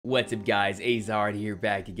What's up guys, Azard here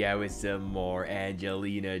back again with some more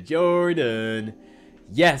Angelina Jordan.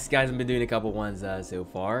 Yes guys, I've been doing a couple ones so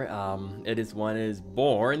far. This one is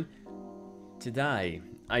Born to Die.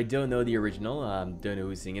 I don't know the original, don't know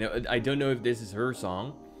who's singing it. I don't know if this is her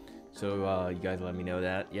song. So you guys let me know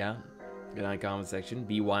that, yeah. Get on the comment section,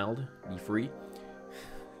 be wild, be free.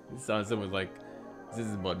 It sounds someone's like, this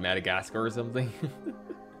is what, Madagascar or something?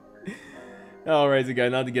 Alright, so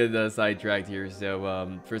guys, not to get sidetracked here.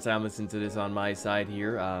 So first time listening to this on my side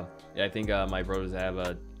here. Yeah, I think my brothers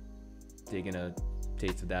have taken a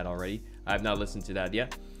taste of that already. I have not listened to that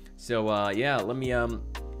yet. So yeah, let me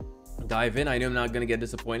dive in. I know I'm not gonna get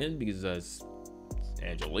disappointed because it's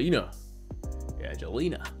Angelina.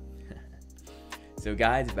 So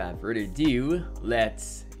guys, without further ado,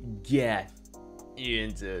 let's get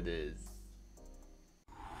into this.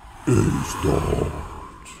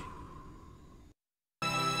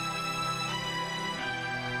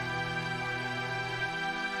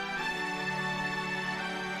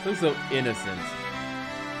 Looks so innocent.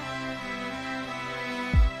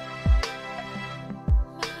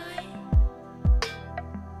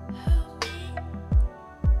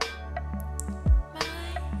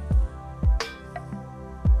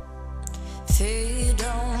 Feed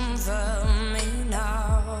over me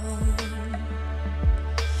now.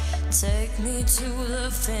 Take me to the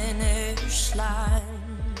finish line.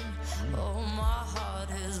 Oh, my heart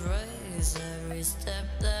is raised every step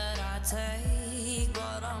that I take,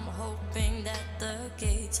 but I'm hoping that the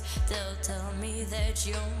gates, they'll tell me that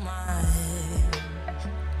you're mine.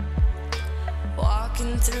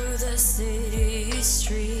 Walking through the city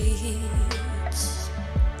streets,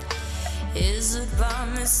 is it by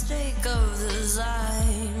mistake of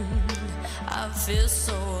design? I feel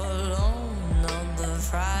so alone on the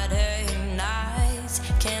Friday nights.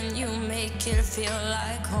 Can you make it feel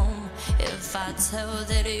like home if I tell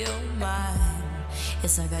that you're mine?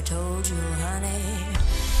 It's like I told you, honey.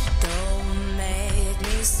 Don't make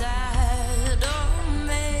me sad, don't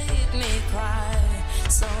make me cry.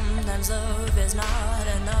 Sometimes love is not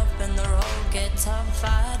enough and the road gets tough.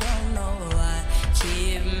 I don't know why.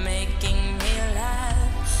 Keep making me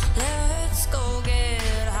laugh. Let's go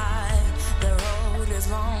get high. The road is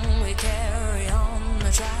long, we carry on.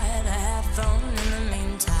 I try to have fun in the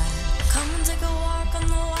meantime. Come and take a walk on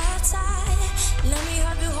the wild side. Let me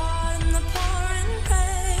hug you hard in the pouring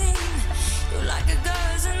rain. You like a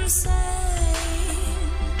girl's insane.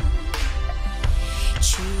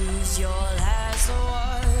 Choose your last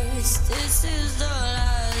words. This is the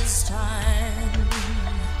last time.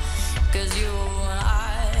 'Cause you and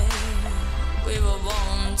I, we were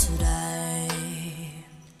born to die.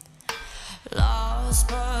 Lost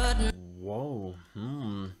but Whoa,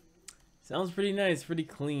 sounds pretty nice, pretty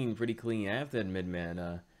clean, I have to admit,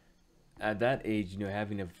 man, at that age, you know,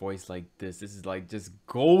 having a voice like this is like just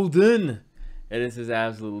golden. And this is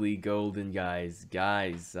absolutely golden, guys.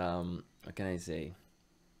 What can I say?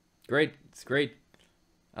 Great, it's great.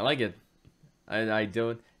 I like it. I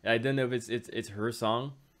don't know if it's her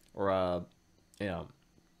song or you know,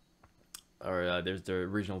 or there's the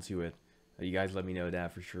original to it. You guys let me know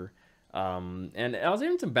that for sure. And I was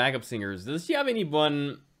hearing some backup singers. Does she have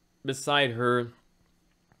anyone beside her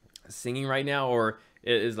singing right now, or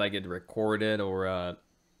is like it recorded, or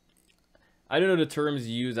I don't know the terms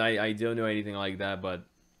used. I don't know anything like that, but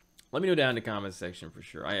let me know down in the comment section for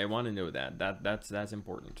sure. I want to know that. That's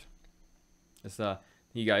important. It's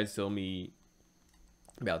you guys told me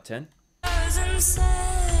about 10.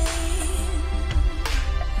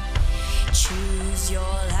 Choose your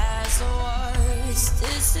last words.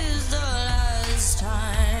 This is the last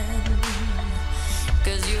time.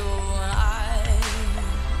 'Cause you and I,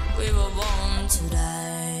 we were born to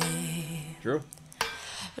die. True.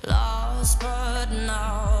 Lost but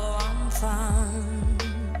now I'm found.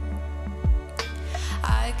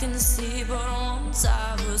 I can see but once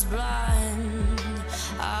I was blind.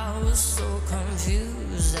 I was so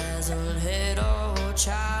confused as a little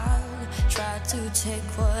child. Tried to take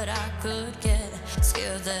what I could get,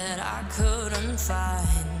 scared that I couldn't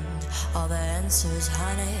find all the answers,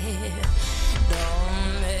 honey.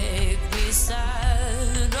 Don't make me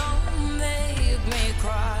sad, don't make me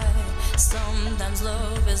cry. Sometimes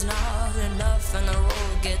love is not enough and the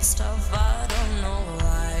road gets tough. I don't know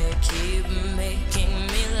why. Keep making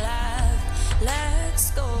me laugh.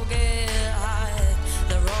 Let's go get high.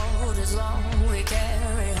 The road is long, we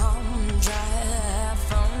carry on. Try to have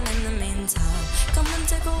fun in the meantime. Come and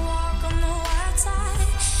take a walk on the wild side.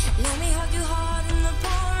 Let me hug you hard in the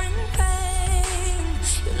pouring rain.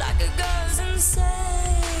 You like a girl's insane.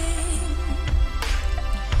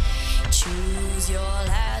 Choose your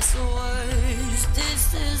last words. This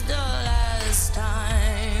this is the last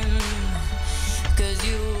time. 'Cause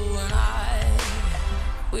you and I,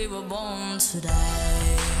 we were born to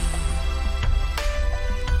die.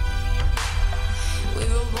 We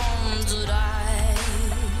were born to die.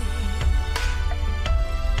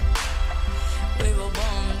 We were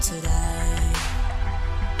born to die.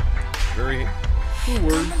 Very cool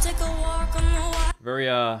words. Come and take a walk on the wild. Very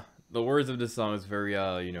the words of this song is very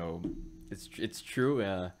you know, it's true.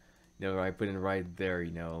 You know, I put it right there.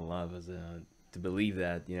 You know, a lot of us to believe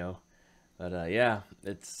that. You know, but yeah,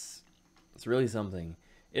 it's really something.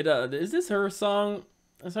 It is this her song?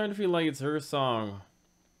 I'm starting to feel like it's her song.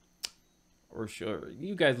 Or sure,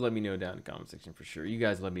 you guys let me know down in the comment section for sure. You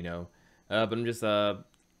guys let me know. But I'm just I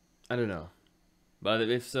don't know. But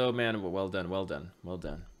if so, man, well done, well done, well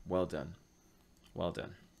done, well done, well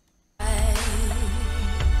done.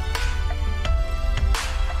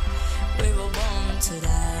 We were born to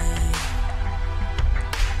die.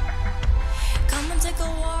 Come and take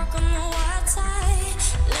a walk on the wild side.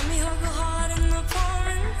 Let me hold your heart in the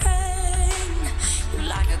pouring rain. You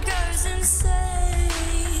like a girl's insane.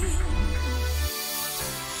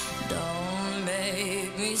 Don't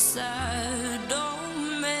make me sad.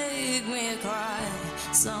 Don't make me cry.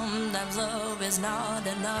 Sometimes love is not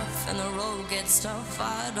enough and the road gets tough.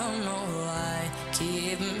 I don't know why.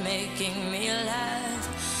 Keep making me laugh.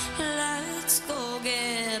 Let's go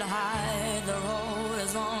get high. The road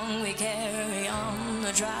is long, we carry on.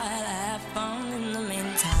 To try to have fun in the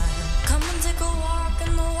meantime. Come and take a walk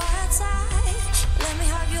in the wild side. Let me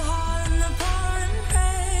hug your heart in the pouring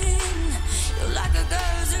rain. You're like a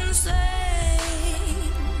girl's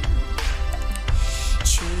insane.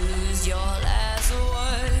 Choose your last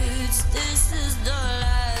words. This is the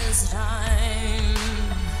last time.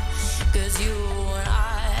 'Cause you and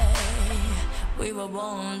I, we were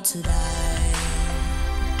born to die.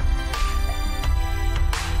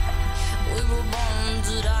 We were born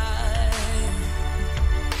to die.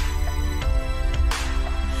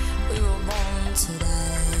 We were born to die.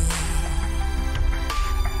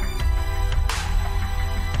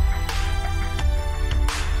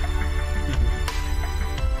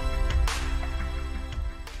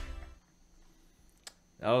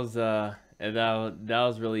 That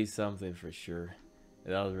was really something for sure.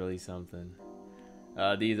 That was really something.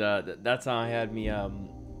 That song had me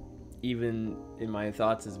even in my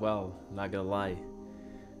thoughts as well. I'm not gonna lie.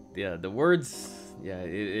 The words, yeah,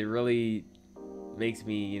 it really makes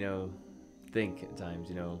me, you know, think at times.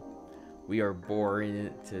 You know, we are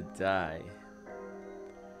born to die.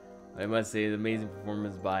 I must say, the amazing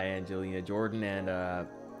performance by Angelina Jordan and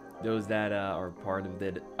those that are part of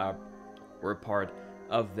that were part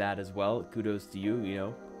of that as well. Kudos to you.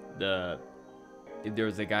 You know, if there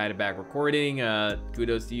was a guy in the back recording,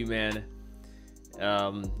 kudos to you, man.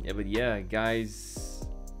 Yeah, but yeah, guys,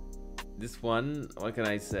 this one, what can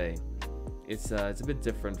I say? It's a bit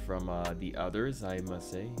different from the others, I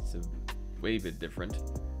must say. It's a way bit different.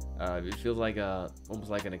 It feels like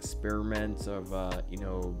almost like an experiment of you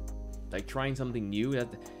know, like trying something new.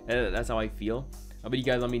 That's how I feel. But you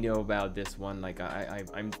guys let me know about this one. Like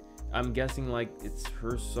I'm guessing like it's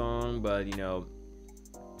her song, but you know,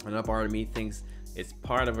 another part of me thinks it's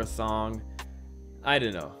part of a song. I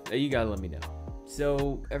don't know. You gotta let me know.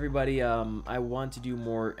 So everybody, I want to do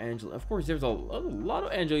more Angelina. Of course, there's a lot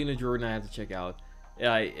of Angelina Jordan I have to check out.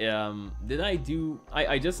 I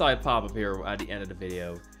just saw it pop up here at the end of the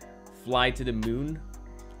video. Fly to the moon.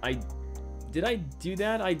 Did I do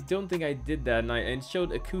that? I don't think I did that, and it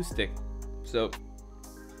showed acoustic. So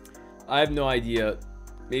I have no idea.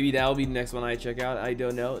 Maybe that'll be the next one I check out. I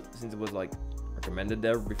don't know, since it was like recommended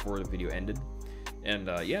there before the video ended. And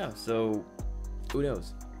yeah, so who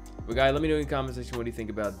knows? But guys, let me know in the comment section what do you think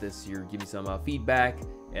about this here. Give me some feedback.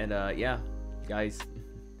 And yeah, guys,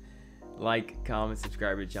 like, comment,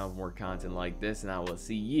 subscribe to the channel for more content like this. And I will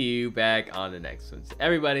see you back on the next one. So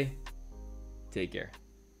everybody, take care.